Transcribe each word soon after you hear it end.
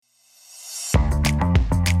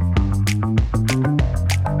Hey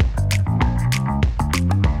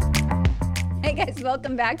guys,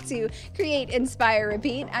 welcome back to Create, Inspire,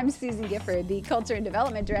 Repeat. I'm Susan Gifford, the Culture and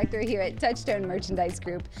Development Director here at Touchstone Merchandise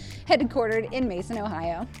Group, headquartered in Mason,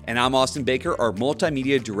 Ohio. And I'm Austin Baker, our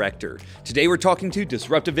Multimedia Director. Today we're talking to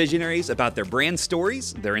disruptive visionaries about their brand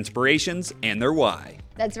stories, their inspirations, and their why.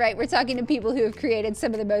 That's right, we're talking to people who have created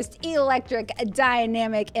some of the most electric,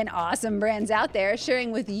 dynamic, and awesome brands out there,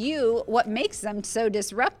 sharing with you what makes them so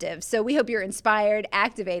disruptive. So we hope you're inspired,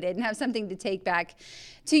 activated, and have something to take back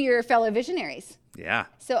to your fellow visionaries. Yeah.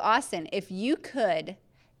 So Austin, if you could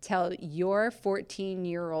tell your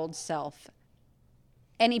 14-year-old self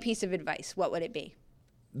any piece of advice, what would it be?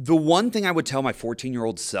 The one thing I would tell my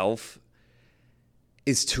 14-year-old self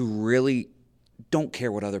is to really don't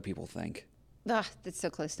care what other people think. Ugh, that's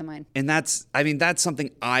so close to mine. And that's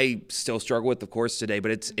something I still struggle with, of course, today,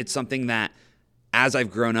 but it's something that as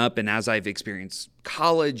I've grown up and as I've experienced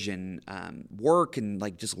college and work and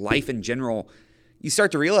like just life in general, you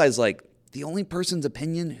start to realize like the only person's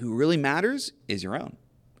opinion who really matters is your own.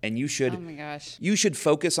 And you should, oh my gosh, you should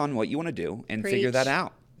focus on what you want to do and figure that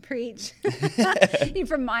out. Preach.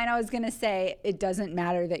 From mine, I was going to say, it doesn't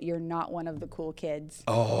matter that you're not one of the cool kids.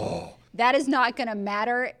 Oh. That is not going to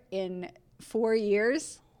matter in 4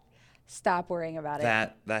 years. Stop worrying about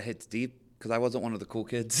it. That hits deep because I wasn't one of the cool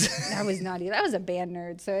kids. I was not either. I was a band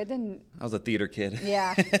nerd, so it didn't. I was a theater kid.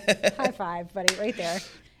 Yeah. High five, buddy, right there.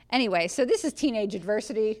 Anyway, so this is Teenage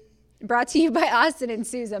Adversity, brought to you by Austin and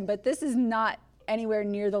Susan, but this is not anywhere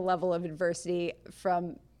near the level of adversity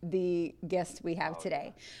from the guest we have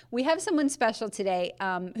today. We have someone special today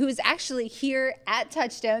who is actually here at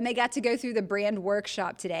Touchstone. They got to go through the brand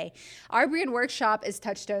workshop today. Our brand workshop is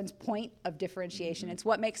Touchstone's point of differentiation. It's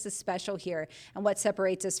what makes us special here and what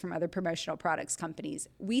separates us from other promotional products companies.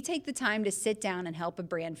 We take the time to sit down and help a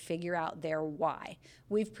brand figure out their why.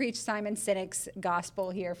 We've preached Simon Sinek's gospel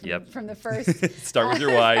here from the first start with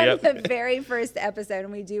your why. Yep. The very first episode,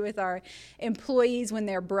 and we do with our employees when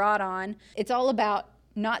they're brought on. It's all about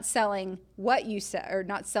not selling what you sell, or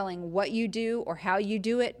not selling what you do or how you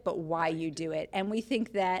do it, but why you do it. And we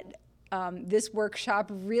think that this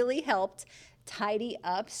workshop really helped tidy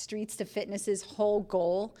up Streets to Fitness's whole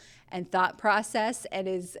goal and thought process, and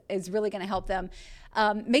is really going to help them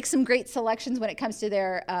make some great selections when it comes to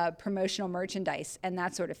their promotional merchandise and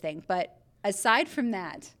that sort of thing. But aside from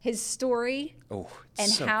that, his story and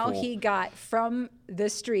so how cool. He got from the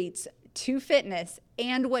streets to fitness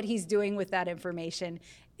and what he's doing with that information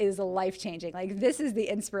is life-changing. Like, this is the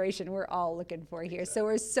inspiration we're all looking for here. So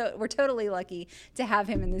we're totally lucky to have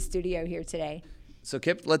him in the studio here today. So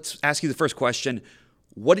Kip, let's ask you the first question.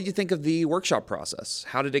 What did you think of the workshop process?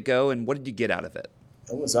 How did it go and what did you get out of it?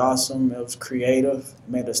 It was awesome. It was creative. It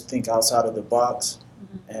made us think outside of the box.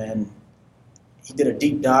 Mm-hmm. And he did a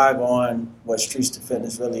deep dive on what Streets to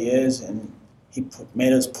Fitness really is, and he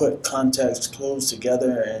made us put context clues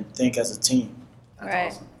together and think as a team. That's right.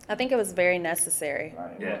 Awesome. I think it was very necessary.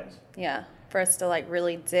 Right. Yeah. Yeah. For us to like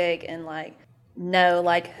really dig and like know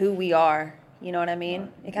like who we are. You know what I mean?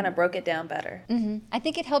 Right. It kind of broke it down better. Mm-hmm. I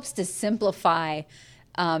think it helps to simplify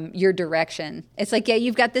your direction. It's like, yeah,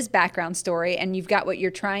 you've got this background story and you've got what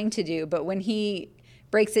you're trying to do, but when he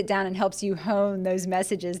breaks it down and helps you hone those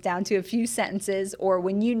messages down to a few sentences, or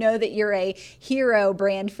when you know that you're a hero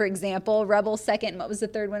brand, for example, Rebel second, what was the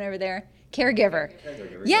third one over there? Caregiver.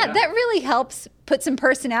 Yeah, that really helps put some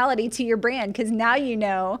personality to your brand because now you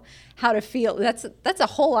know how to feel. That's a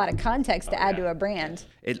whole lot of context to add to a brand.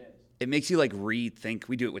 It makes you like rethink.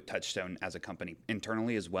 We do it with Touchstone as a company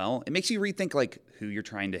internally as well. It makes you rethink like who you're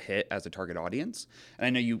trying to hit as a target audience. And I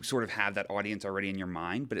know you sort of have that audience already in your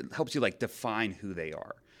mind, but it helps you like define who they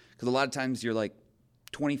are. Because a lot of times you're like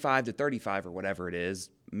 25 to 35 or whatever it is,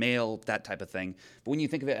 male, that type of thing. But when you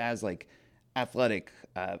think of it as like athletic,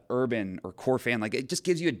 urban, or core fan, like it just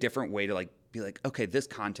gives you a different way to like be like, okay, this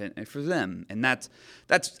content is for them. And that's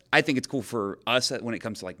I think it's cool for us when it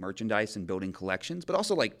comes to like merchandise and building collections, but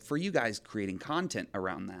also like for you guys creating content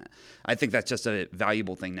around that. I think that's just a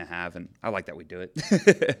valuable thing to have, and I like that we do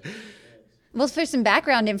it. Well, for some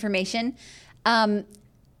background information,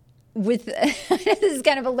 this is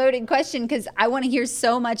kind of a loaded question because I want to hear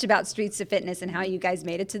so much about Streets to Fitness and how you guys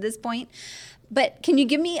made it to this point. But can you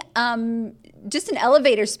give me just an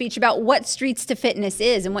elevator speech about what Streets to Fitness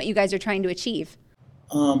is and what you guys are trying to achieve?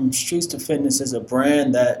 Streets to Fitness is a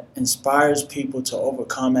brand that inspires people to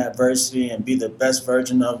overcome adversity and be the best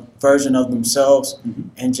version of themselves, mm-hmm.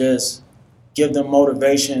 and just give them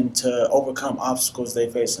motivation to overcome obstacles they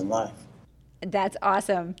face in life. That's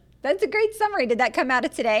awesome. That's a great summary. Did that come out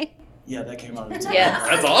of today? Yeah, that came out of 2000. Yes.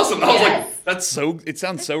 That's awesome. I was Yes. like, that's so, it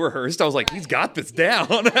sounds so rehearsed. I was like, he's got this down.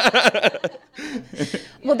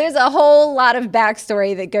 Well, there's a whole lot of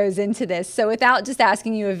backstory that goes into this. So without just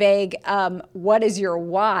asking you a vague, what is your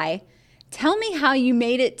why, tell me how you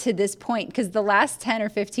made it to this point, because the last 10 or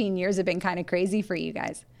 15 years have been kind of crazy for you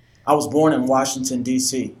guys. I was born in Washington,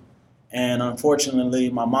 D.C., and unfortunately,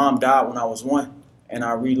 my mom died when I was 1, and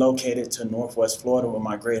I relocated to Northwest Florida with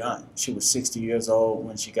my great aunt. She was 60 years old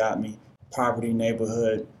when she got me. Poverty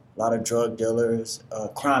neighborhood, a lot of drug dealers,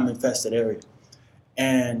 crime-infested area.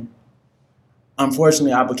 And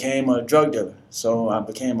unfortunately, I became a drug dealer. So I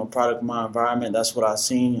became a product of my environment. That's what I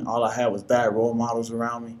seen. All I had was bad role models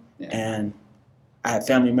around me. Yeah. And I had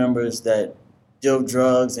family members that deal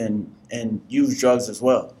drugs and use drugs as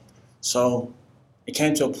well. So it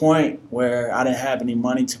came to a point where I didn't have any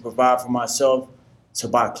money to provide for myself, to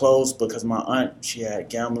buy clothes, because my aunt, she had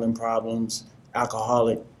gambling problems,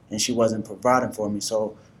 alcoholic, and she wasn't providing for me.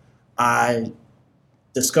 So I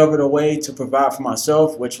discovered a way to provide for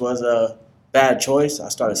myself, which was a bad choice. I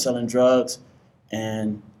started selling drugs,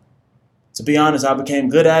 and to be honest, I became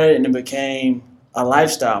good at it, and it became a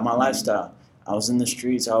lifestyle, my lifestyle. I was in the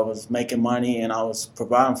streets, I was making money, and I was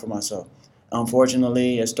providing for myself.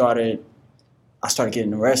 Unfortunately, I started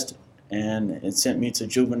getting arrested, and it sent me to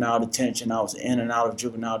juvenile detention. I was in and out of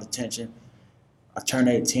juvenile detention. I turned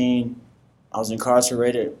 18. I was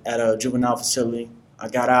incarcerated at a juvenile facility. I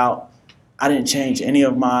got out. I didn't change any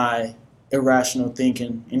of my irrational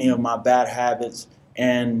thinking, any of my bad habits.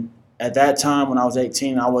 And at that time, when I was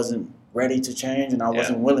 18, I wasn't ready to change, and I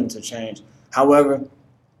wasn't willing to change. However,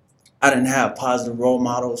 I didn't have positive role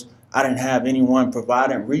models. I didn't have anyone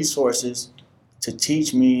providing resources to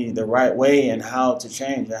teach me the right way and how to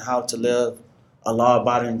change and how to live a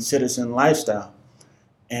law-abiding citizen lifestyle.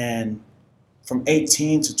 And from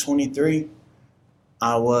 18 to 23,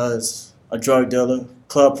 I was a drug dealer,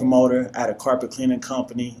 club promoter at a carpet cleaning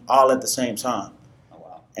company, all at the same time. Oh,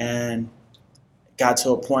 wow. And it got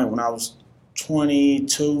to a point when I was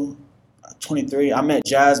 22, 23. I met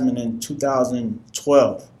Jasmine in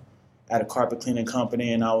 2012 at a carpet cleaning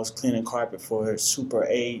company, and I was cleaning carpet for Super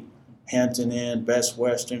 8, Hampton Inn, Best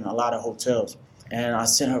Western, a lot of hotels. And I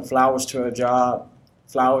sent her flowers to her job,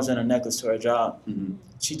 flowers and a necklace to her job. Mm-hmm.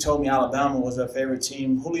 She told me Alabama was her favorite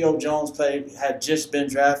team. Julio Jones had just been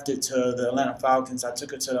drafted to the Atlanta Falcons. I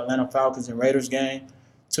took her to the Atlanta Falcons and Raiders game,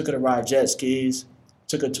 took her to ride jet skis,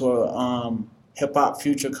 took her to a hip-hop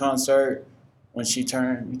Future concert when she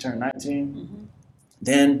turned 19. Mm-hmm.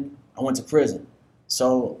 Then I went to prison.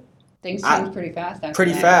 So Things changed pretty fast after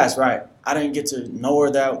pretty that. fast, right. I didn't get to know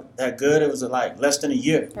her that good. It was like less than a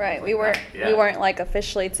year. Right. We weren't like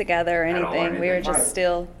officially together or At all or anything. We were anything. just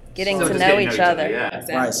still getting Still to just know getting each other. Yeah.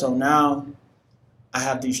 Right, so now I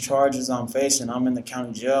have these charges I'm facing. I'm in the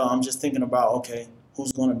county jail. I'm just thinking about, okay,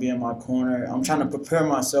 who's going to be in my corner? I'm trying to prepare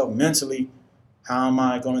myself mentally. How am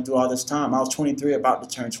I going to do all this time? I was 23, about to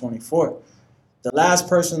turn 24. The last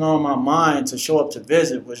person on my mind to show up to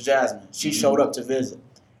visit was Jasmine. She showed up to visit.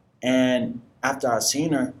 And after I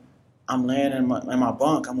seen her, I'm laying in my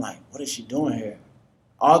bunk. I'm like, what is she doing here?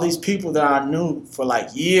 All these people that I knew for like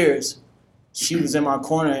years, she was in my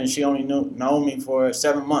corner, and she only known me for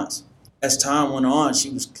 7 months. As time went on, she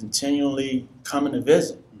was continually coming to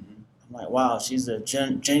visit. I'm like, wow, she's a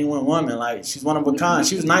genuine woman. Like, she's one of a kind.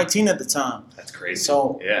 She was 19 at the time. That's crazy.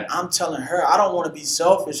 So Yeah. I'm telling her, I don't want to be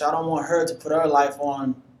selfish. I don't want her to put her life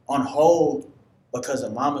on hold because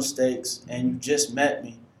of my mistakes, and you just met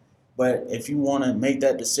me. But if you want to make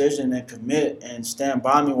that decision and commit and stand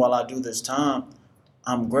by me while I do this time,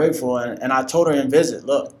 I'm grateful. And I told her in visit,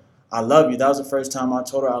 look, I love you. That was the first time I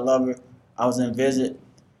told her I love her. I was in visit,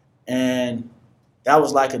 and that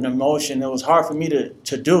was like an emotion. It was hard for me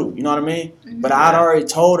to do, you know what I mean? Mm-hmm. But I'd already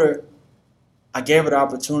told her, I gave her the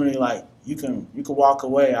opportunity, like, you can walk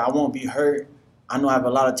away. I won't be hurt. I know I have a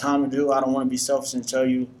lot of time to do. I don't want to be selfish and tell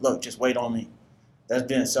you, look, just wait on me. That's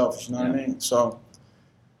being selfish, you know what I mean? So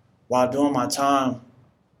while doing my time,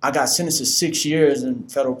 I got sentenced to 6 years in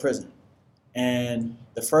federal prison. And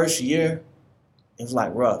the first year, it was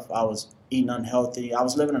like rough. I was eating unhealthy. I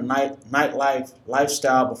was living a nightlife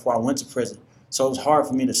lifestyle before I went to prison. So it was hard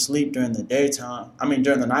for me to sleep during the daytime. I mean,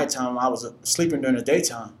 during the nighttime, I was sleeping during the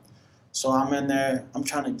daytime. So I'm in there, I'm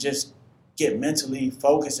trying to just get mentally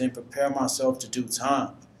focused and prepare myself to do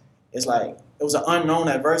time. It's like, it was an unknown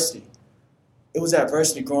adversity. It was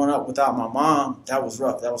adversity growing up without my mom. That was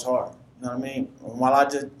rough, that was hard. You know what I mean? While I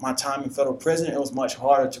did my time in federal prison, it was much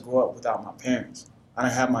harder to grow up without my parents. I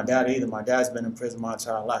didn't have my dad either. My dad's been in prison my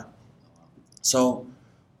entire life. So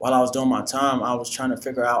while I was doing my time, I was trying to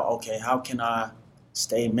figure out, okay, how can I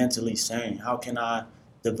stay mentally sane? How can I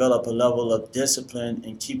develop a level of discipline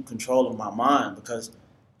and keep control of my mind, because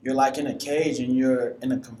you're like in a cage and you're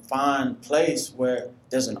in a confined place where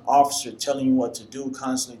there's an officer telling you what to do,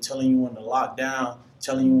 constantly telling you when to lock down,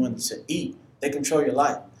 telling you when to eat. They control your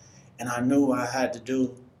life. And I knew I had to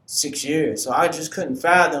do 6 years. So I just couldn't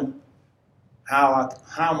fathom how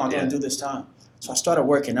am I going to do this time. So I started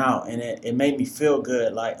working out, and it made me feel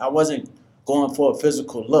good. Like, I wasn't going for a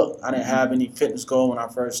physical look. I didn't have any fitness goal when I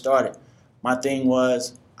first started. My thing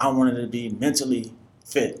was I wanted to be mentally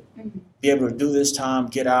fit, be able to do this time,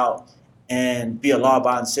 get out, and be a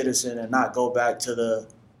law-abiding citizen and not go back to the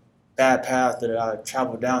bad path that I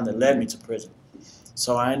traveled down that led me to prison.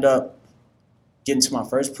 So I ended up getting to my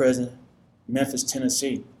first prison, Memphis,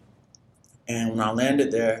 Tennessee. And when I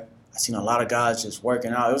landed there, I seen a lot of guys just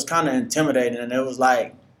working out. It was kind of intimidating, and it was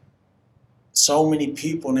like so many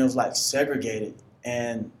people, and it was like segregated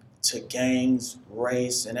and to gangs,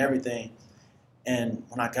 race, and everything. And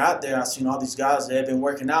when I got there, I seen all these guys that had been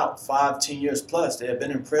working out 5-10 years plus. They had been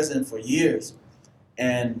in prison for years.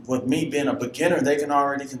 And with me being a beginner, they can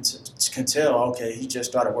already can tell, okay, he just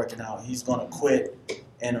started working out. He's going to quit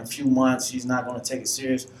in a few months. He's not going to take it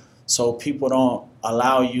serious. So people don't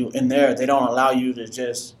allow you in there. They don't allow you to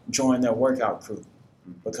just join their workout crew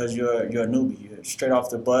because you're a newbie. You're straight off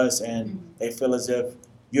the bus, and they feel as if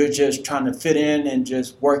you're just trying to fit in and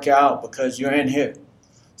just work out because you're in here.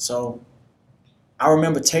 So I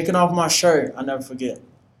remember taking off my shirt. I'll never forget.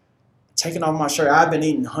 Taking off my shirt. I've been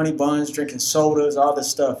eating honey buns, drinking sodas, all this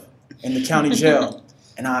stuff in the county jail,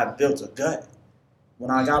 and I built a gut.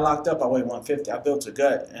 When I got locked up, I weighed 150. I built a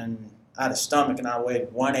gut, and I had a stomach, and I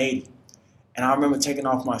weighed 180. And I remember taking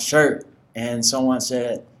off my shirt, and someone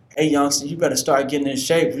said, "Hey, youngster, you better start getting in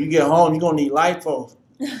shape. When you get home, you're going to need lipo."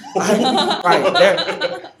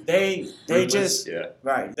 Right. They just,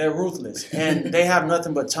 right, they're ruthless. And they have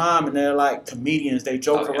nothing but time, and they're like comedians. They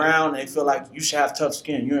joke around, and they feel like you should have tough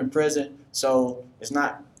skin. You're in prison, so it's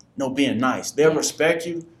not no being nice. They'll respect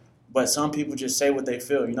you, but some people just say what they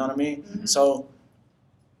feel, you know what I mean? Mm-hmm. So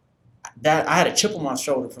that I had a chip on my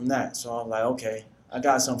shoulder from that. So I was like, okay, I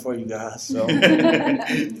got something for you guys. So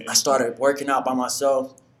I started working out by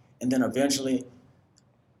myself, and then eventually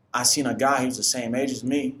I seen a guy, he was the same age as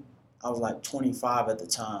me. I was like 25 at the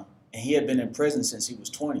time, and he had been in prison since he was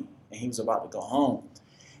 20, and he was about to go home.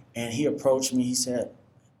 And he approached me. He said,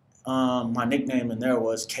 my nickname in there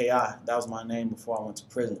was K.I. That was my name before I went to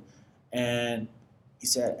prison. And he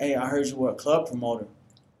said, "Hey, I heard you were a club promoter.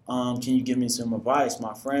 Can you give me some advice?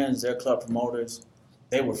 My friends, they're club promoters.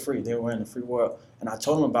 They were free. They were in the free world. And I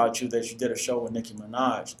told them about you, that you did a show with Nicki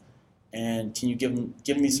Minaj. And can you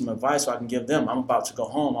give me some advice so I can give them? I'm about to go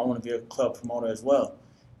home. I want to be a club promoter as well."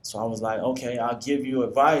 So I was like, okay, I'll give you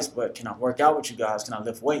advice, but can I work out with you guys? Can I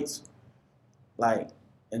lift weights? Like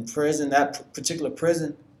in prison, that particular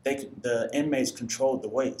prison, the inmates controlled the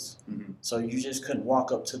weights. Mm-hmm. So you just couldn't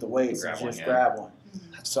walk up to the weights and just grab one.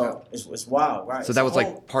 So it's wild, right? So that was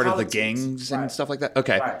like part of the gangs and stuff like that?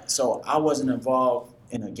 Okay. Right. So I wasn't involved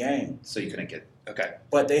in a gang. So you couldn't get, okay.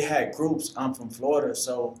 But they had groups. I'm from Florida,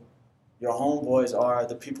 so your homeboys are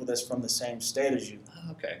the people that's from the same state as you.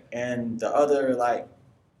 Oh, okay. And the other, like,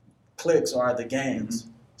 cliques are the gangs.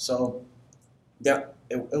 Mm-hmm. So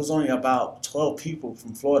it was only about 12 people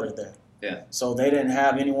from Florida there. Yeah. So they didn't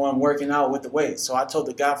have anyone working out with the weights. So I told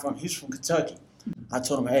the guy he's from Kentucky. I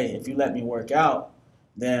told him, "Hey, if you let me work out,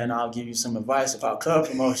 then I'll give you some advice about club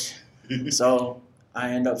promotion." So I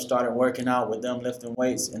ended up started working out with them, lifting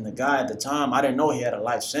weights. And the guy at the time, I didn't know he had a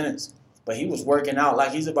life sentence, but he was working out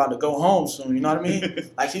like he's about to go home soon. You know what I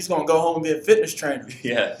mean? Like he's going to go home and be a fitness trainer.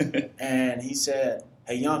 Yeah. And he said,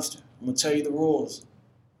 "Hey, youngster, I'm going to tell you the rules.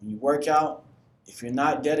 When you work out, if you're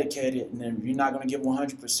not dedicated and then you're not going to give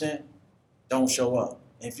 100%, don't show up.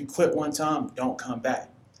 And if you quit one time, don't come back."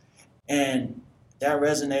 And that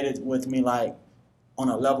resonated with me like on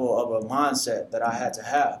a level of a mindset that I had to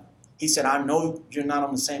have. He said, "I know you're not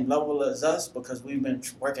on the same level as us because we've been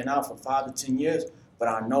working out for 5 to 10 years, but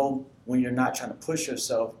I know when you're not trying to push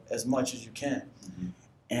yourself as much as you can." Mm-hmm.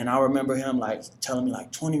 And I remember him like telling me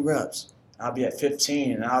like 20 reps. I'll be at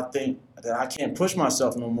 15 and I'll think that I can't push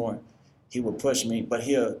myself no more. He would push me, but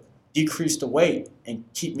he'll decrease the weight and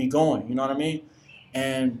keep me going. You know what I mean?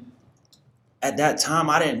 And at that time,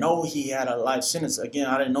 I didn't know he had a life sentence. Again,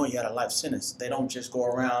 I didn't know he had a life sentence. They don't just go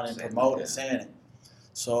around and promote it, saying it.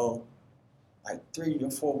 So like 3 or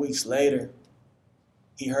 4 weeks later,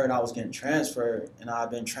 he heard I was getting transferred, and I've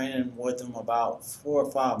been training with him about 4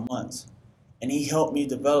 or 5 months. And he helped me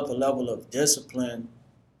develop a level of discipline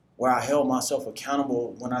where I held myself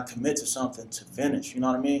accountable when I commit to something to finish. You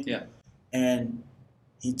know what I mean? Yeah. And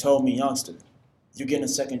he told me, "Youngster, you're getting a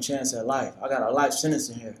second chance at life. I got a life sentence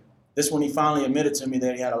in here. This one, he finally admitted to me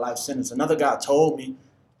that he had a life sentence. Another guy told me,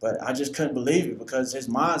 but I just couldn't believe it because his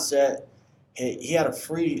mindset, he had a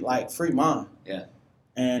free mind. Yeah.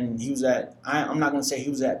 And he was I'm not going to say he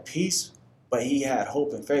was at peace, but he had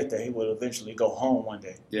hope and faith that he would eventually go home one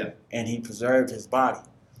day. Yeah. And he preserved his body.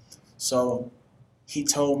 So he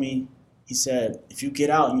told me, he said, if you get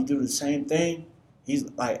out and you do the same thing, he's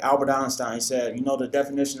like Albert Einstein. He said, you know the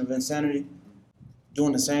definition of insanity?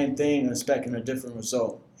 Doing the same thing and expecting a different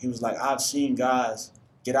result. He was like, I've seen guys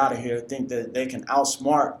get out of here, think that they can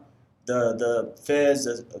outsmart the feds,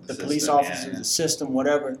 the police officers, the system,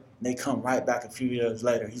 whatever, and they come right back a few years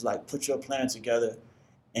later. He's like, put your plan together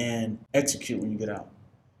and execute when you get out.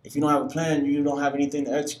 If you don't have a plan, you don't have anything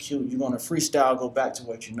to execute, you're going to freestyle, go back to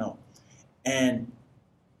what you know. And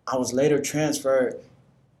I was later transferred,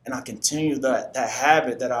 and I continued that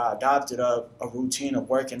habit that I adopted of a routine of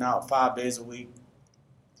working out 5 days a week.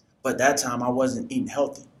 But that time I wasn't eating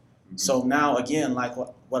healthy. Mm-hmm. So now, again, like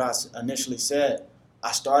what I initially said,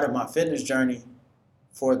 I started my fitness journey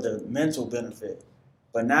for the mental benefit.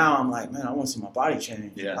 But now I'm like, man, I want to see my body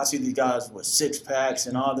change. Yeah. I see these guys with 6-packs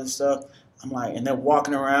and all this stuff. I'm like, and they're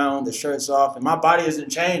walking around, the shirt's off, and my body isn't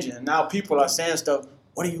changing. And now people are saying stuff,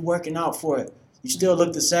 what are you working out for? You still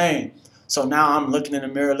look the same. So now I'm looking in the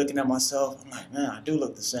mirror, looking at myself. I'm like, man, I do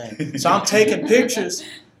look the same. So I'm taking pictures.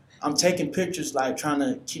 Like trying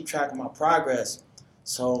to keep track of my progress.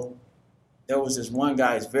 So there was this one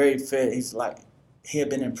guy, he's very fit. He had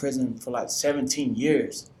been in prison for like 17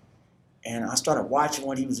 years. And I started watching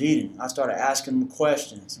what he was eating. I started asking him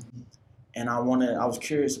questions. And I was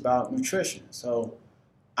curious about nutrition. So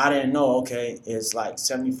I didn't know, okay, it's like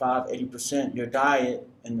 75, 80% your diet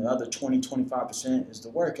and the other 20, 25% is the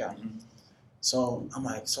workout. Mm-hmm. So I'm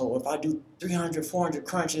like, so if I do 300, 400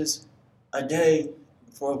 crunches a day,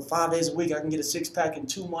 for 5 days a week, I can get a 6-pack in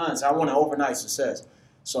 2 months. I want an overnight success.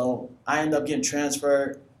 So I ended up getting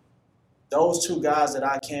transferred. Those 2 guys that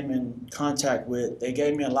I came in contact with, they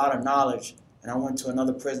gave me a lot of knowledge, and I went to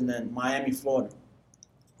another prison in Miami, Florida.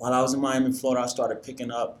 While I was in Miami, Florida, I started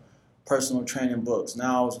picking up personal training books.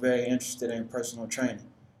 Now I was very interested in personal training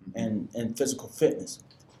and physical fitness.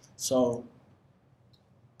 So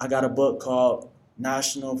I got a book called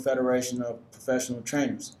National Federation of Professional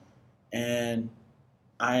Trainers. And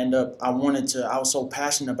I was so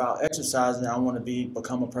passionate about exercising, I want to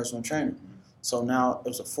become a personal trainer. So now it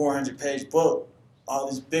was a 400-page book, all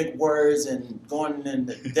these big words and going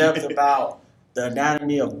into depth about the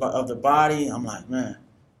anatomy of the body. I'm like, man,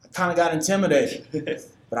 I kind of got intimidated.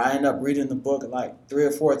 But I ended up reading the book like 3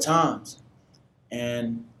 or 4 times.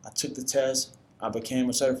 And I took the test. I became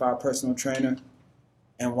a certified personal trainer.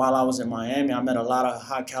 And while I was in Miami, I met a lot of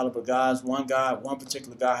high caliber guys. One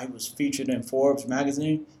particular guy, he was featured in Forbes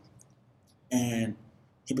magazine, and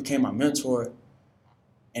he became my mentor.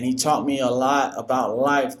 And he taught me a lot about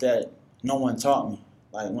life that no one taught me.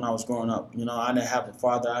 Like when I was growing up, I didn't have a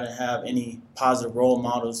father, I didn't have any positive role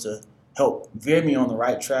models to help veer me on the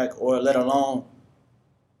right track, or let alone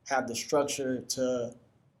have the structure to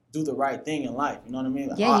do the right thing in life. You know what I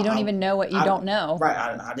mean? Yeah, you don't even know what you don't know. Right,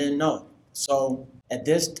 I didn't know. So at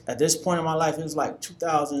this point in my life, it was like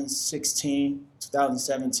 2016,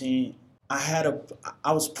 2017. I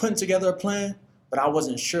was putting together a plan, but I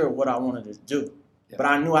wasn't sure what I wanted to do. Yeah. But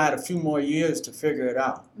I knew I had a few more years to figure it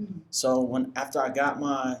out. Mm-hmm. So after I got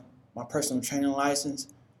my personal training license,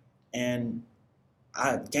 and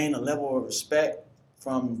I gained a level of respect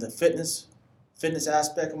from the fitness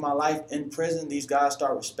aspect of my life in prison, these guys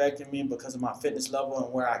start respecting me because of my fitness level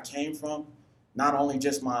and where I came from. Not only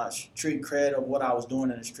just my street cred of what I was doing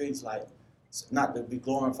in the streets, like not to be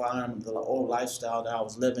glorifying the old lifestyle that I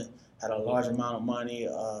was living, had a large amount of money,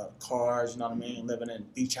 cars, living in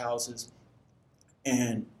beach houses.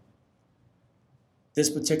 And this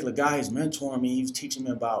particular guy, he's mentoring me. He was teaching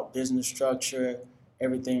me about business structure,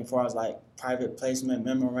 everything as far as like private placement,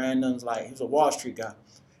 memorandums. Like he was a Wall Street guy.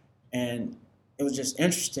 And it was just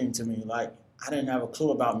interesting to me. Like I didn't have a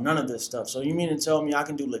clue about none of this stuff. So you mean to tell me I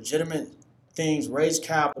can do legitimate things, raise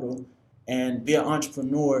capital, and be an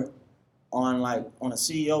entrepreneur on a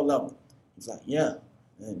CEO level? He's like, yeah,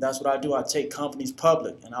 and that's what I do. I take companies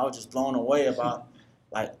public, and I was just blown away about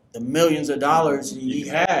like the millions of dollars he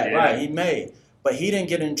had, yeah. Right? He made, but he didn't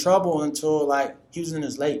get in trouble until like he was in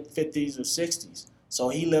his late 50s or 60s. So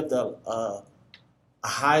he lived a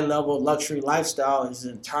high level luxury lifestyle his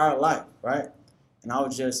entire life, right? And I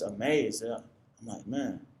was just amazed. I'm like,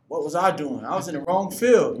 man, what was I doing? I was in the wrong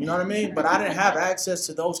field, you know what I mean? But I didn't have access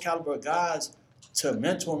to those caliber guys to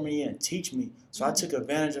mentor me and teach me. So I took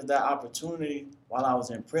advantage of that opportunity while I was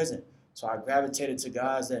in prison. So I gravitated to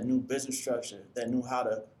guys that knew business structure, that knew how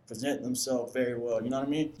to present themselves very well. You know what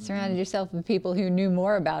I mean? Surrounded yourself with people who knew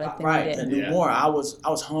more about it than Right, you that did. knew more. I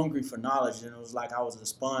was hungry for knowledge, and it was like I was a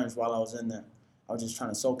sponge while I was in there. I was just trying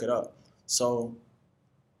to soak it up. So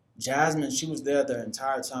Jasmine, she was there the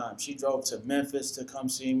entire time. She drove to Memphis to come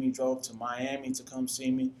see me, drove to Miami to come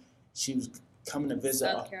see me. She was coming to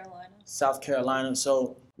visit South Carolina.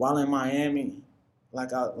 So while in Miami,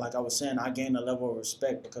 like I was saying, I gained a level of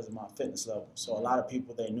respect because of my fitness level. So a lot of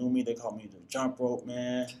people, they knew me. They called me the jump rope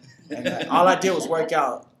man. And all I did was work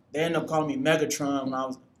out. They ended up calling me Megatron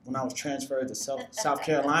when I was transferred to South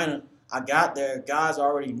Carolina. I got there, guys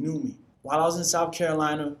already knew me. While I was in South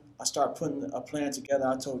Carolina, I started putting a plan together.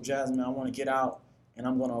 I told Jasmine I want to get out and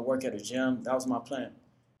I'm going to work at a gym. That was my plan.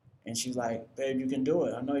 And she's like, babe, you can do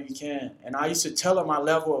it. I know you can. And I used to tell her my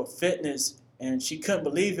level of fitness, and she couldn't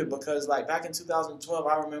believe it because, like, back in 2012,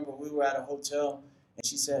 I remember we were at a hotel, and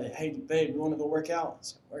she said, hey, babe, you want to go work out? I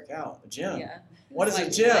said, work out? A gym? Yeah. What is Like,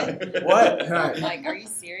 a gym? What? Right. Like, are you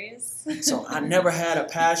serious? So I never had a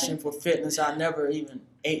passion for fitness. I never even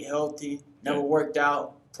ate healthy, never worked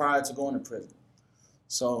out prior to going to prison.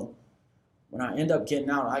 So when I end up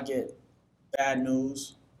getting out, I get bad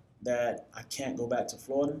news that I can't go back to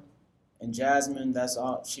Florida. And Jasmine, that's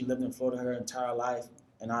all. She lived in Florida her entire life,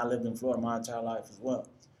 and I lived in Florida my entire life as well.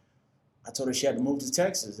 I told her she had to move to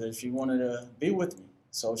Texas if she wanted to be with me.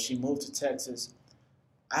 So she moved to Texas.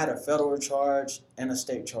 I had a federal charge and a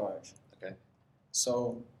state charge. Okay.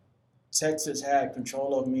 So Texas had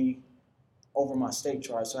control of me over my state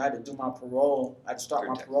charge. So I had to do my parole. I had to start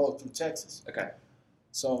my parole through Texas. Okay.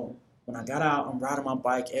 So when I got out, I'm riding my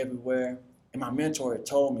bike everywhere. And my mentor had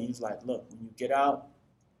told me, he's like, look, when you get out,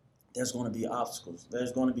 there's going to be obstacles.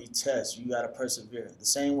 There's going to be tests. You got to persevere. The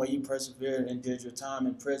same way you persevered and did your time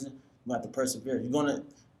in prison, you got to persevere.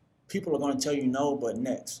 People are going to tell you no, but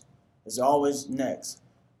next. There's always next.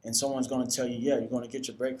 And someone's going to tell you, yeah, you're going to get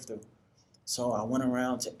your breakthrough. So I went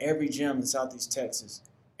around to every gym in Southeast Texas.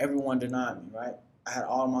 Everyone denied me, right? I had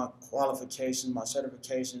all my qualifications, my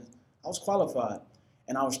certifications. I was qualified.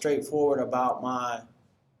 And I was straightforward about my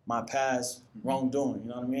past wrongdoing, you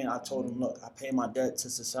know what I mean? I told them, look, I paid my debt to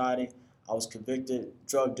society. I was convicted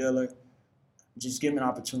drug dealer. Just give me an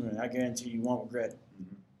opportunity. I guarantee you won't regret it.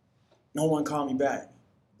 Mm-hmm. No one called me back.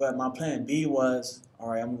 But my plan B was, all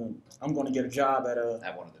right, I'm going to get a job at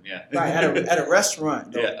one of them, yeah. Right, at a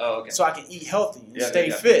restaurant, though, yeah. Oh, okay. so I can eat healthy and stay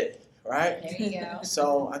fit, right? There you go.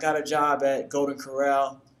 So I got a job at Golden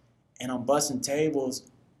Corral, and I'm busting tables.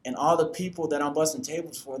 And all the people that I'm busting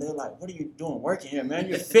tables for, they're like, what are you doing working here, man?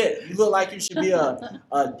 You're fit. You look like you should be a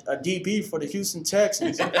DB for the Houston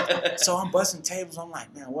Texans. So I'm busting tables. I'm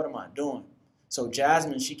like, man, what am I doing? So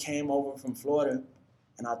Jasmine, she came over from Florida,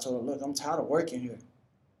 and I told her, look, I'm tired of working here.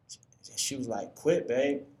 She was like, quit,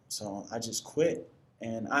 babe. So I just quit.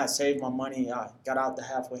 And I saved my money. I got out the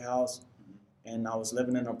halfway house, and I was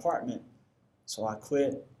living in an apartment. So I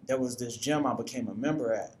quit. There was this gym I became a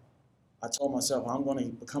member at. I told myself I'm going to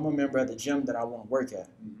become a member at the gym that I want to work at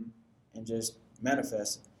and just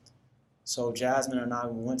manifest it. So Jasmine and I,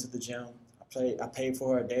 we went to the gym. I paid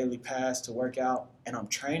for her a daily pass to work out, and I'm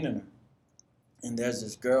training her. And there's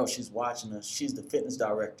this girl, she's watching us. She's the fitness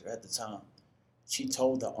director at the time. She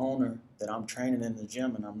told the owner that I'm training in the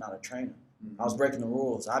gym and I'm not a trainer. I was breaking the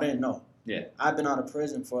rules. I didn't know. Yeah. I've been out of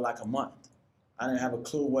prison for like a month. I didn't have a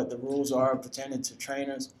clue what the rules are pertaining to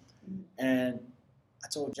trainers. And I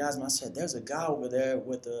told Jasmine, I said, there's a guy over there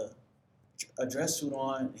with a dress suit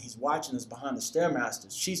on. He's watching us behind the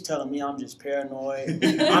Stairmasters. She's telling me I'm just paranoid.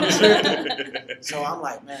 I'm tripping. So I'm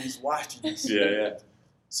like, man, he's watching us. Yeah.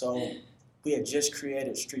 So we had just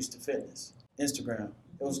created Streets to Fitness, Instagram.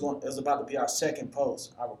 It was about to be our second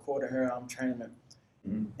post. I recorded her. I'm training her.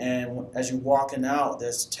 And as you're walking out,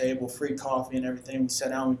 there's a table, free coffee and everything. We sat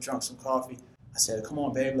down, we drank some coffee. I said, come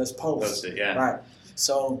on, babe, let's post. Post it, yeah. Right.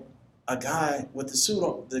 So a guy with the suit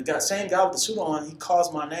on, same guy with the suit on, he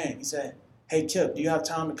calls my name. He said, hey, Kip, do you have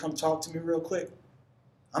time to come talk to me real quick?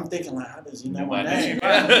 I'm thinking, like, how does he know my name?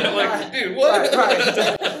 Like, dude, what?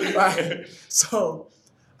 Right. So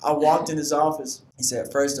I walked in his office. He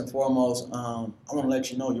said, first and foremost, I want to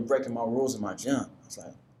let you know you're breaking my rules in my gym. I was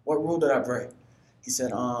like, what rule did I break? He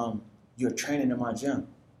said, you're training in my gym.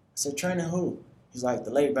 I said, training who? He's like,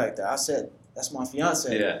 the lady back there. I said, that's my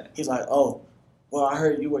fiance. Yeah. He's like, oh, well, I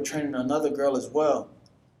heard you were training another girl as well.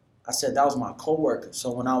 I said, that was my coworker.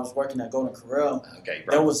 So when I was working at Golden Corral,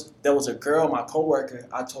 there was a girl, my coworker.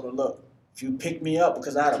 I told her, look, if you pick me up,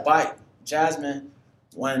 because I had a bike, Jasmine,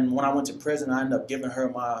 when I went to prison, I ended up giving her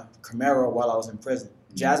my Camaro while I was in prison.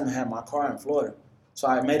 Jasmine had my car in Florida. So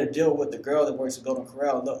I made a deal with the girl that works at Golden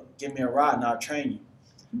Corral. Look, give me a ride and I'll train you.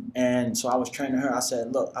 And so I was training her. I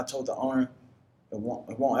said, look, I told the owner, it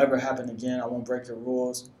won't ever happen again. I won't break your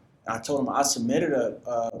rules. And I told him I submitted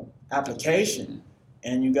a application,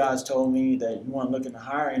 and you guys told me that you weren't looking to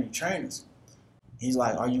hire any trainers. He's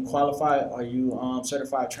like, are you qualified? Are you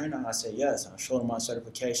certified trainer? I said, yes. I showed him my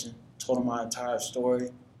certification, told him my entire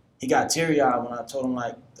story. He got teary-eyed when I told him,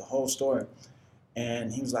 like, the whole story.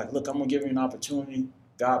 And he was like, look, I'm going to give you an opportunity.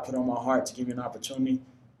 God put it on my heart to give you an opportunity.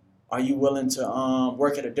 Are you willing to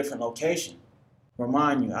work at a different location?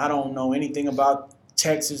 Remind you, I don't know anything about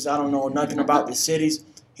Texas. I don't know nothing about the cities.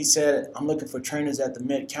 He said, I'm looking for trainers at the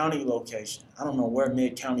Mid-County location. I don't know where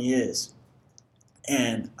Mid-County is.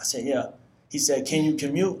 And I said, yeah. He said, can you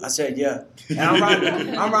commute? I said, yeah. And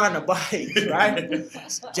I'm riding a bike, right?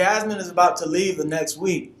 Jasmine is about to leave the next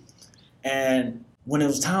week. And when it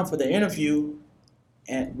was time for the interview,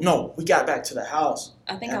 and no, we got back to the house.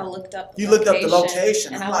 I think I looked up the You location, looked up the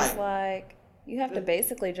location. And I'm I was like, you have to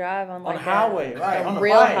basically drive on like on the highway, right? On a the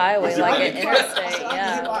real bike. highway, like an Right. interstate. So I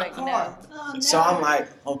Yeah, hit my like car. no. So I'm like,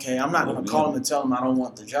 okay, I'm not going to call him and tell him I don't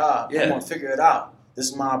want the job. Yeah. I'm going to figure it out. This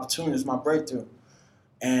is my opportunity. This is my breakthrough.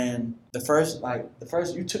 And the first,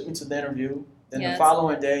 you took me to the interview. Then Yes. the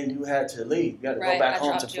following day, you had to leave. You had to Right, go back I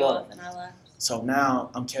home to dropped you Florida. off and I left. So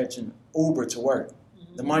now I'm catching Uber to work.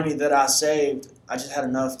 The money that I saved, I just had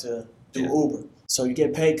enough to do Yeah. Uber. So you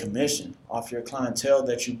get paid commission off your clientele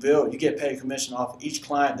that you build. You get paid commission off each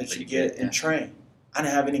client that you get and train. I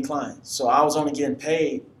didn't have any clients. So I was only getting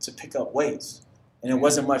paid to pick up weights. And it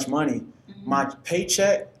wasn't much money. My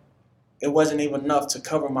paycheck, it wasn't even enough to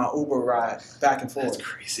cover my Uber ride back and forth. That's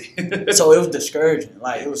crazy. So it was discouraging.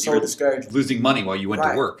 Like, it was so discouraging. Losing money while you went to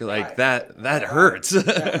Right, work, like right. that hurts.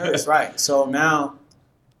 That hurts, right. So now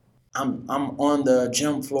I'm on the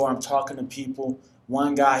gym floor. I'm talking to people.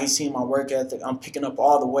 One guy, he's seen my work ethic. I'm picking up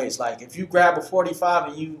all the weights. Like, if you grab a 45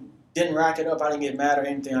 and you didn't rack it up, I didn't get mad or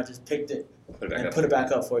anything. I just picked it Put it back and up. put it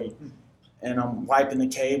back up for you. And I'm wiping the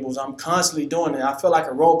cables. I'm constantly doing it. I feel like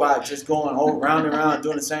a robot just going round and round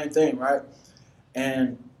doing the same thing, right?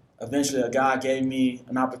 And eventually a guy gave me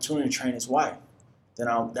an opportunity to train his wife. Then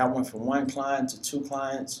that went from one client to two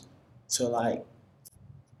clients to like,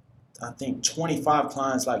 I think 25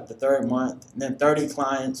 clients like the third month, and then 30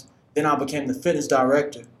 clients. Then I became the fitness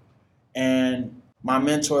director. And my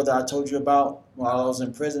mentor that I told you about while I was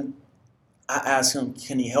in prison, I asked him,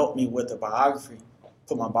 can he help me with a biography?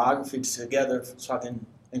 Put my biography together so I can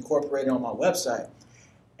incorporate it on my website.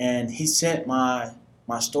 And he sent my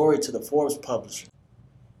story to the Forbes publisher.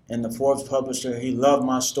 And the Forbes publisher, he loved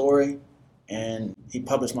my story, and he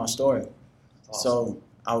published my story. Awesome. So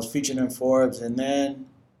I was featured in Forbes, and then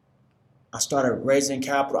I started raising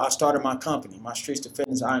capital. I started my company, my Streets to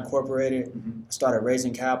Fitness. I incorporated. I started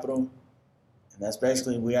raising capital, and that's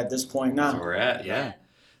basically we at this point now. That's where we're at, yeah.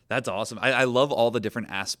 That's awesome. I love all the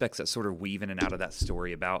different aspects that sort of weave in and out of that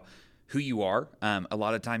story about who you are. A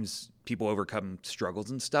lot of times people overcome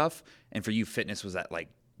struggles and stuff, and for you, fitness was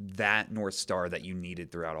that North Star that you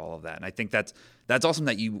needed throughout all of that. And I think that's awesome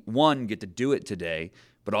that you, one, get to do it today,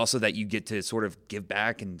 but also that you get to sort of give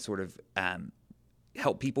back and sort of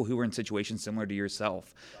help people who are in situations similar to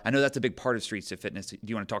yourself. I know that's a big part of Streets to Fitness. Do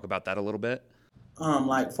you want to talk about that a little bit?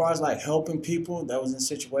 As far as helping people that was in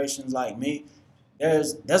situations like me,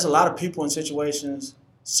 there's a lot of people in situations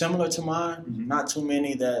similar to mine. Not too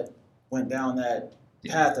many that went down that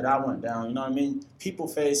path that I went down. You know what I mean? People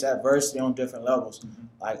face adversity on different levels.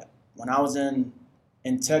 Like when I was in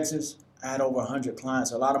Texas, I had over 100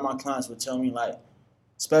 clients. A lot of my clients would tell me,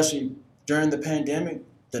 especially during the pandemic,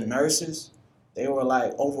 the nurses, they were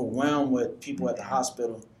overwhelmed with people at the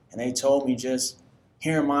hospital. And they told me just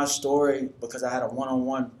hearing my story, because I had a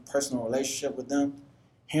one-on-one personal relationship with them,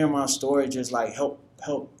 hearing my story just help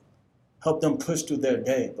them push through their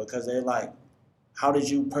day, because they're like, how did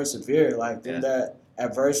you persevere through that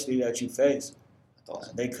adversity that you faced? That's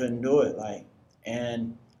awesome. They couldn't do it.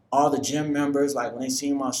 And all the gym members, when they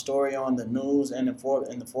seen my story on the news and in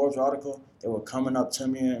the Forbes article, they were coming up to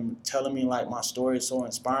me and telling me my story is so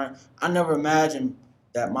inspiring. I never imagined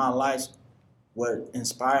that my life would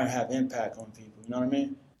inspire and have impact on people. You know what I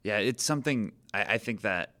mean? Yeah, it's something I think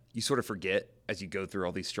that you sort of forget as you go through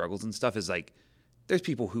all these struggles and stuff, is there's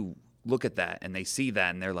people who look at that and they see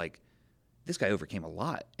that and they're like, this guy overcame a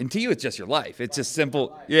lot. And to you, it's just your life. It's just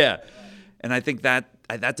simple. Yeah. And I think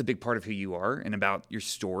that's a big part of who you are and about your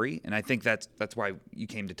story. And I think that's why you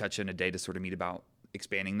came to Touchdown today, to sort of meet about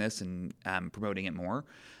expanding this and promoting it more.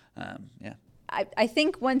 Yeah. I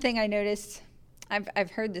think one thing I noticed,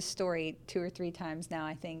 I've heard this story 2 or 3 times now,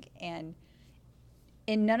 I think, and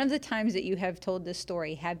in none of the times that you have told this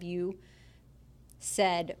story have you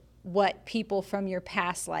said what people from your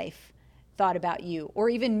past life thought about you or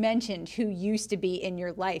even mentioned who used to be in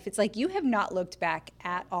your life. It's like you have not looked back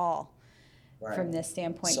at all from this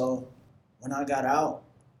standpoint. So when I got out,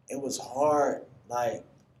 it was hard. Like,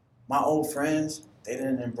 my old friends, they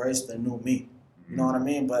didn't embrace the new me. You know what I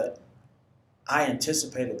mean? But I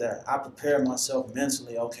anticipated that. I prepared myself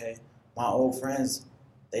mentally. Okay, my old friends,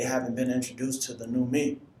 they haven't been introduced to the new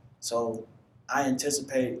me. So I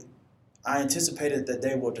anticipated that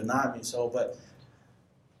they will deny me. So, but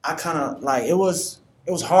I kind of like, it was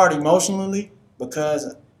hard emotionally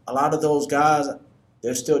because a lot of those guys,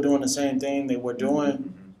 they're still doing the same thing they were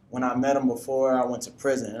doing when I met them before I went to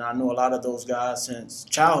prison. And I knew a lot of those guys since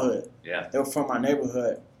childhood. Yeah. They were from my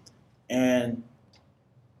neighborhood. And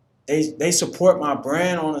they support my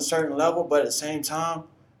brand on a certain level, but at the same time,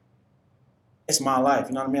 it's my life.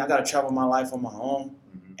 You know what I mean? I got to travel my life on my own.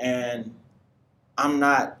 And I'm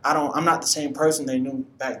not the same person they knew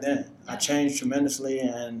back then. I changed tremendously,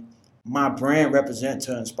 and my brand represents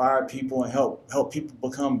to inspire people and help people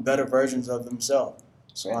become better versions of themselves.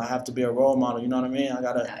 So I have to be a role model. You know what I mean? I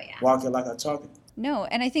gotta walk it like I talk it. No,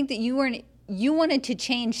 and I think that you wanted to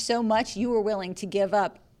change so much, you were willing to give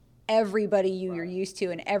up everybody you're used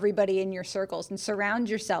to and everybody in your circles and surround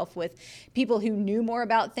yourself with people who knew more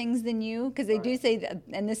about things than you, because they do say that,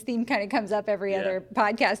 and this theme kind of comes up every other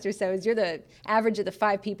podcast or so, is you're the average of the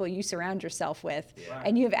 5 people you surround yourself with.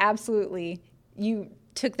 And you have you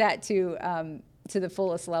took that to the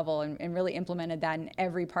fullest level and really implemented that in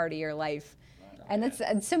every part of your life.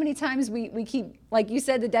 And so many times we keep, like you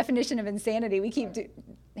said, the definition of insanity, we keep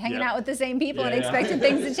hanging out with the same people and expecting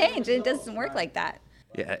things to change, and it doesn't work like that.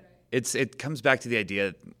 Yeah, it comes back to the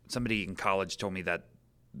idea, somebody in college told me that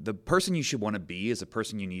the person you should want to be is a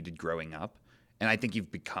person you needed growing up. And I think you've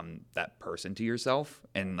become that person to yourself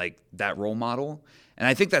and like that role model. And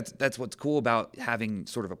I think that's what's cool about having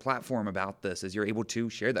sort of a platform about this, is you're able to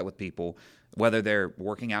share that with people, whether they're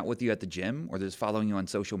working out with you at the gym or they're just following you on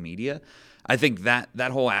social media. I think that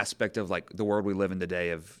whole aspect of like the world we live in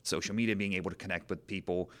today of social media, being able to connect with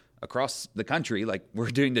people across the country like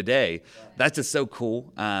we're doing today, that's just so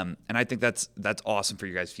cool. And I think that's awesome for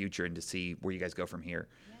your guys' future and to see where you guys go from here.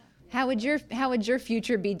 How would your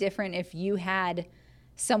future be different if you had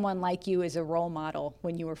someone like you as a role model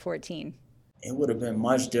when you were 14? It would have been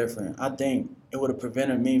much different. I think it would have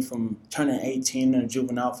prevented me from turning 18 in a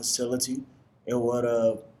juvenile facility. It would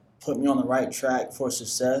have put me on the right track for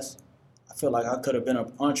success. I feel like I could have been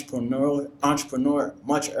an entrepreneur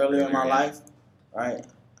much earlier in my life, right?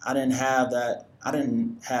 I didn't have that. I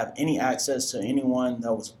didn't have any access to anyone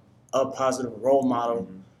that was a positive role model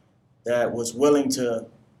that was willing to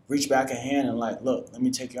reach back a hand and like, look, let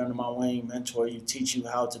me take you under my wing, mentor you, teach you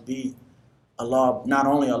how to be not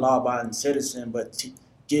only a law-abiding citizen, but to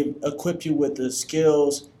equip you with the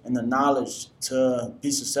skills and the knowledge to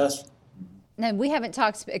be successful. Now, we haven't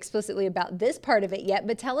talked explicitly about this part of it yet,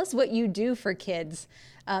 but tell us what you do for kids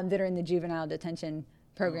that are in the juvenile detention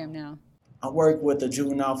program now. I work with a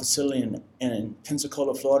juvenile facility in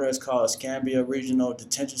Pensacola, Florida. It's called Escambia Regional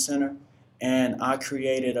Detention Center. And I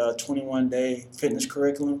created a 21-day fitness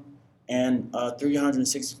curriculum and a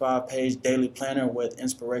 365-page daily planner with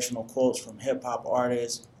inspirational quotes from hip-hop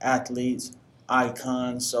artists, athletes,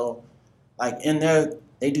 icons. So, like, in there,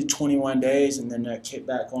 they do 21 days, and then they're kicked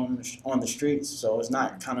back on the streets. So it's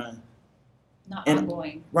not kind of... Not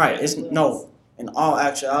ongoing. Right. No, in all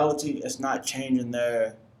actuality, it's not changing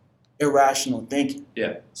their irrational thinking.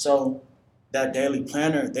 Yeah. So that daily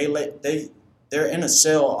planner, they're in a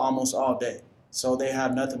cell almost all day. So they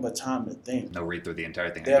have nothing but time to think. They'll read through the entire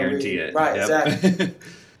thing. I guarantee it. Right, exactly.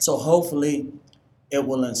 So hopefully it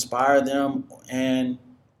will inspire them, and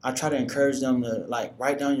I try to encourage them to like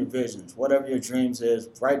write down your visions, whatever your dreams is,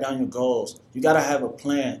 write down your goals. You got to have a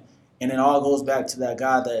plan. And it all goes back to that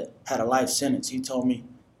guy that had a life sentence. He told me,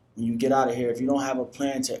 when you get out of here, if you don't have a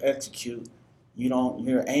plan to execute, you're not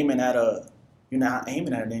aiming at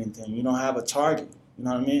anything. You don't have a target. You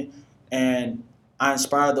know what I mean? And I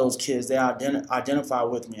inspired those kids. They identify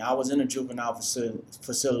with me. I was in a juvenile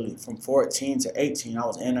facility from 14 to 18. I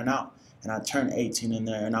was in and out, and I turned 18 in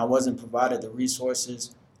there, and I wasn't provided the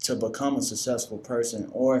resources to become a successful person,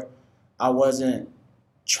 or I wasn't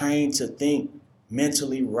trained to think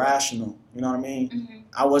mentally rational. You know what I mean? Mm-hmm.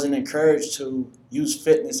 I wasn't encouraged to use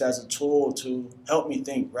fitness as a tool to help me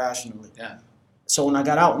think rationally. Yeah. So when I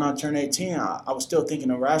got out, when I turned 18, I was still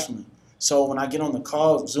thinking irrationally. So when I get on the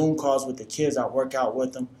calls, Zoom calls with the kids, I work out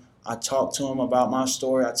with them. I talk to them about my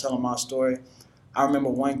story. I tell them my story. I remember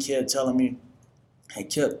one kid telling me, "Hey,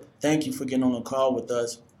 Kip, thank you for getting on the call with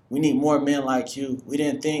us. We need more men like you. We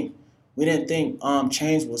didn't think we didn't think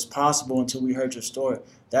change was possible until we heard your story.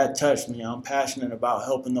 That touched me. I'm passionate about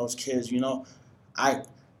helping those kids. I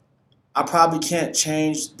probably can't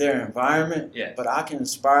change their environment, but I can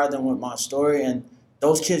inspire them with my story. And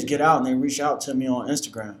those kids get out and they reach out to me on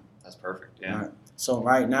Instagram. That's perfect. Yeah. Right. So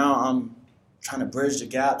right now I'm trying to bridge the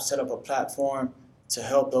gap, set up a platform to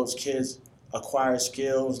help those kids acquire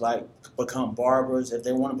skills like become barbers, if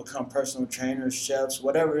they want to become personal trainers, chefs,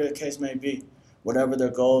 whatever the case may be, whatever their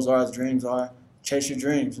goals are, dreams are, chase your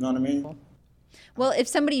dreams, you know what I mean? Well, if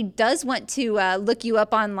somebody does want to look you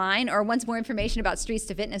up online or wants more information about Streets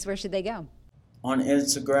to Fitness, where should they go? On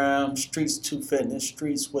Instagram, Streets to Fitness,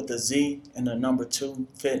 Streets with a Z and the number 2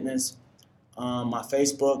 Fitness. My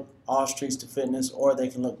Facebook, All Streets to Fitness, or they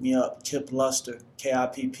can look me up, Kip Luster,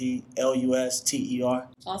 KIPPLUSTER.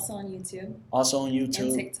 Also on YouTube. Also on YouTube.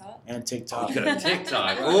 And TikTok. And TikTok. You got a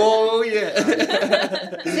TikTok. Oh,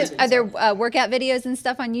 yeah. Are there workout videos and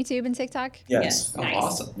stuff on YouTube and TikTok? Yes. Nice.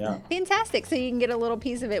 Awesome. Yeah. Fantastic. So you can get a little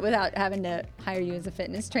piece of it without having to hire you as a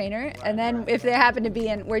fitness trainer. And then if they happen to be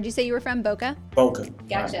in, where'd you say you were from? Boca? Boca.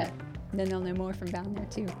 Gotcha. Right. Then they'll know more from down there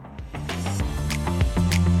too.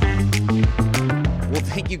 Well,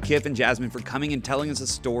 thank you, Kip and Jasmine, for coming and telling us a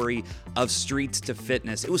story of Streets to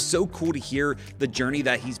Fitness. It was so cool to hear the journey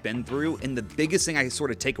that he's been through. And the biggest thing I sort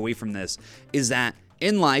of take away from this is that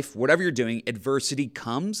in life, whatever you're doing, adversity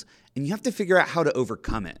comes and you have to figure out how to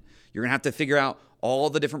overcome it. You're going to have to figure out all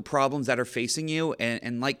the different problems that are facing you.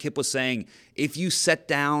 And like Kip was saying, if you sit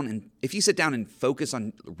down and focus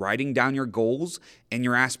on writing down your goals and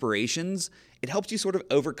your aspirations, it helps you sort of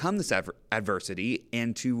overcome this adversity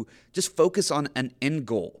and to just focus on an end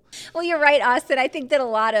goal. Well, you're right, Austin. I think that a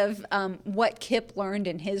lot of what Kip learned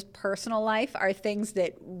in his personal life are things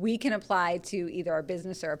that we can apply to either our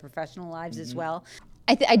business or our professional lives as well.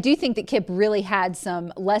 I do think that Kip really had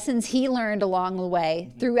some lessons he learned along the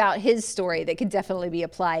way throughout his story that could definitely be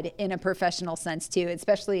applied in a professional sense too,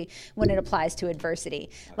 especially when it applies to adversity.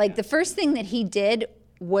 Like the first thing that he did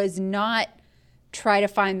was not try to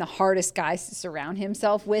find the hardest guys to surround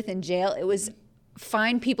himself with in jail. It was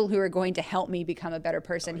find people who are going to help me become a better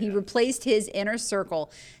person. He replaced his inner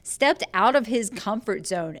circle, stepped out of his comfort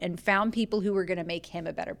zone, and found people who were going to make him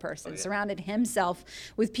a better person, surrounded himself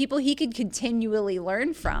with people he could continually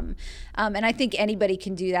learn from. And I think anybody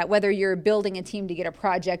can do that, whether you're building a team to get a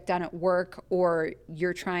project done at work or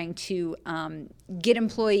you're trying to get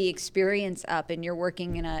employee experience up and you're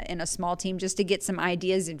working in a small team just to get some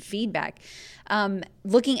ideas and feedback.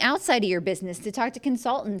 Looking outside of your business to talk to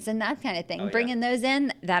consultants and that kind of thing, bringing those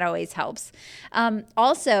in, that always helps.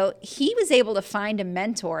 Also, he was able to find a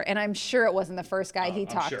mentor, and I'm sure it wasn't the first guy he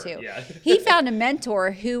talked to. Yeah. He found a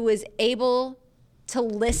mentor who was able to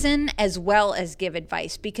listen as well as give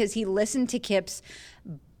advice because he listened to Kip's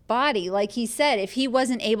body. Like he said, if he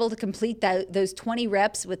wasn't able to complete those 20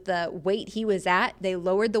 reps with the weight he was at, they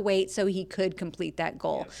lowered the weight so he could complete that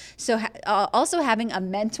goal. Yeah. So also having a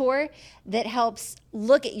mentor that helps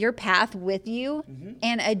look at your path with you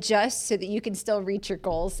and adjust so that you can still reach your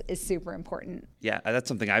goals is super important. Yeah, that's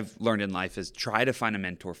something I've learned in life is try to find a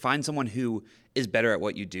mentor. Find someone who is better at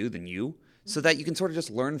what you do than you so that you can sort of just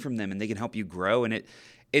learn from them and they can help you grow. And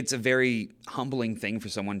it's a very humbling thing for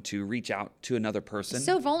someone to reach out to another person.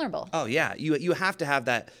 So vulnerable. Oh yeah, you have to have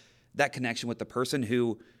that connection with the person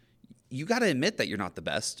who you got to admit that you're not the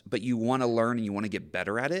best, but you want to learn and you want to get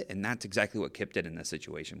better at it, and that's exactly what Kip did in this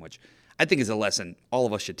situation, which I think is a lesson all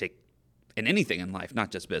of us should take in anything in life, not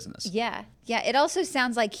just business. Yeah. It also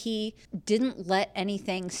sounds like he didn't let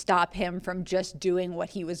anything stop him from just doing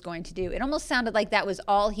what he was going to do. It almost sounded like that was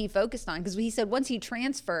all he focused on because he said once he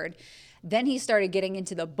transferred, then he started getting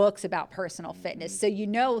into the books about personal fitness.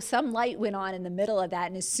 So, some light went on in the middle of that.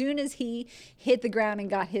 And as soon as he hit the ground and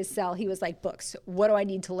got his cell, he was like, books, what do I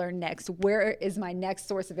need to learn next? Where is my next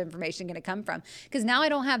source of information going to come from? Because now I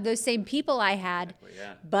don't have those same people I had,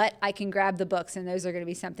 but I can grab the books. And those are going to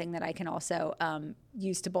be something that I can also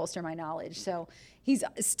use to bolster my knowledge. So he's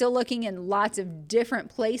still looking in lots of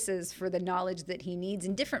different places for the knowledge that he needs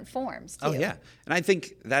in different forms, too. Oh, yeah. And I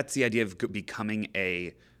think that's the idea of becoming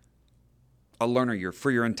a learner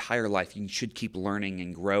for your entire life. You should keep learning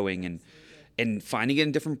and growing and finding it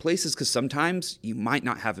in different places because sometimes you might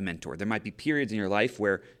not have a mentor. There might be periods in your life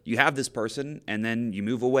where you have this person and then you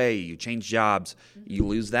move away, you change jobs, you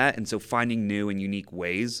lose that. And so finding new and unique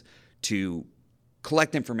ways to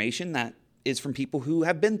collect information that is from people who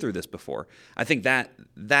have been through this before. I think that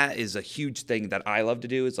is a huge thing that I love to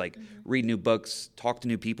do is like read new books, talk to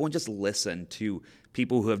new people, and just listen to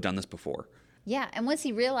people who have done this before. Yeah, and once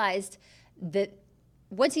he realized that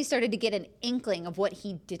once he started to get an inkling of what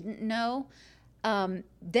he didn't know,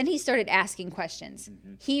 Then he started asking questions.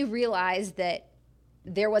 He realized that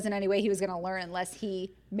there wasn't any way he was going to learn unless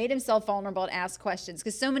he made himself vulnerable and asked questions.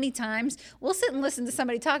 Because so many times we'll sit and listen to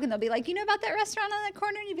somebody talk and they'll be like, you know about that restaurant on that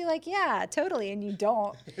corner? And you'd be like, yeah, totally. And you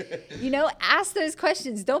don't. Ask those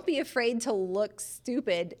questions. Don't be afraid to look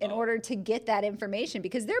stupid in order to get that information,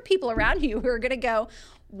 because there are people around you who are going to go,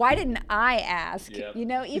 why didn't I ask? Yep.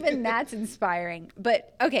 Even that's inspiring.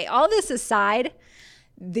 But okay, all this aside,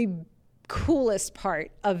 the coolest part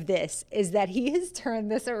of this is that he has turned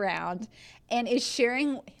this around and is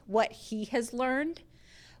sharing what he has learned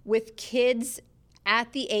with kids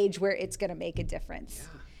at the age where it's going to make a difference.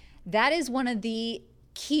 Yeah. That is one of the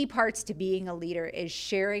key parts to being a leader, is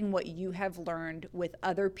sharing what you have learned with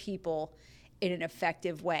other people in an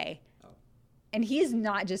effective way. Oh. And he is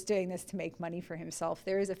not just doing this to make money for himself.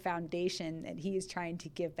 There is a foundation that he is trying to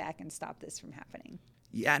give back and stop this from happening.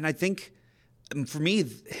 Yeah, and I think for me,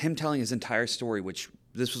 him telling his entire story, which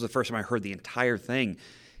this was the first time I heard the entire thing,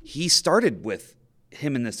 he started with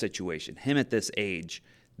him in this situation, him at this age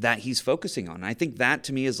that he's focusing on. And I think that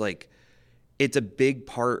to me is like, it's a big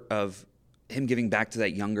part of him giving back to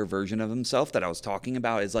that younger version of himself that I was talking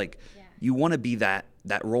about, is like, you want to be that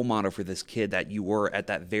role model for this kid that you were at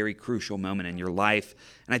that very crucial moment in your life.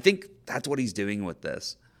 And I think that's what he's doing with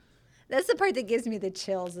this. That's the part that gives me the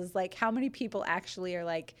chills, is like how many people actually are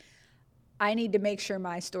like, I need to make sure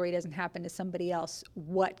my story doesn't happen to somebody else.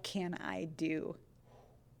 What can I do?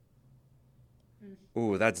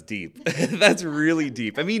 Oh, that's deep. That's really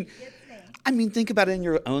deep. I mean, think about it in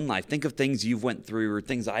your own life. Think of things you've went through or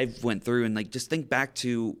things I've went through, and like just think back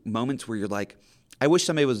to moments where you're like, I wish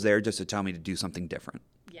somebody was there just to tell me to do something different.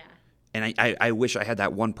 Yeah. And I wish I had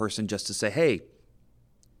that one person just to say, hey,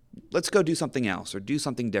 let's go do something else or do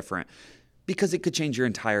something different, because it could change your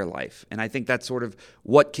entire life. And I think that's sort of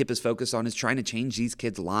what Kip is focused on, is trying to change these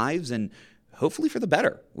kids' lives and hopefully for the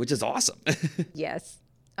better, which is awesome. Yes.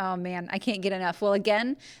 Oh, man, I can't get enough. Well,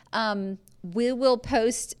 again, we will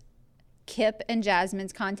post Kip and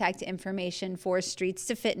Jasmine's contact information for Streets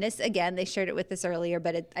to Fitness. Again, they shared it with us earlier,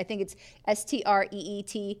 but I think it's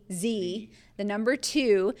STREETZ, the number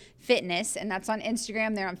 2 fitness, and that's on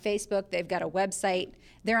Instagram. They're on Facebook. They've got a website.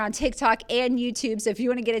 They're on TikTok and YouTube. So if you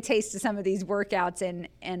want to get a taste of some of these workouts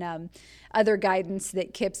and other guidance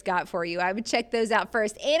that Kip's got for you, I would check those out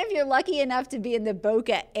first. And if you're lucky enough to be in the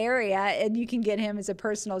Boca area and you can get him as a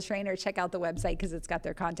personal trainer, check out the website because it's got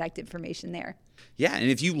their contact information there. Yeah, and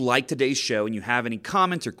if you like today's show and you have any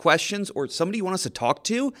comments or questions or somebody you want us to talk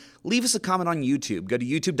to, leave us a comment on YouTube. Go to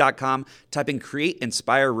youtube.com, type in Create,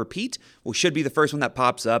 Inspire, Repeat. We should be the first one that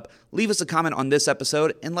pops up. Leave us a comment on this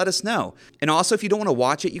episode and let us know. And also, if you don't want to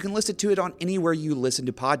watch it, you can listen to it on anywhere you listen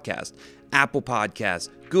to podcasts. Apple Podcasts,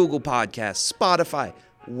 Google Podcasts, Spotify,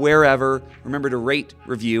 wherever. Remember to rate,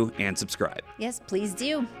 review, and subscribe. Yes, please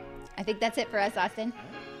do. I think that's it for us, Austin.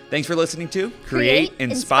 Thanks for listening to Create,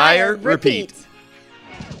 Inspire, Repeat.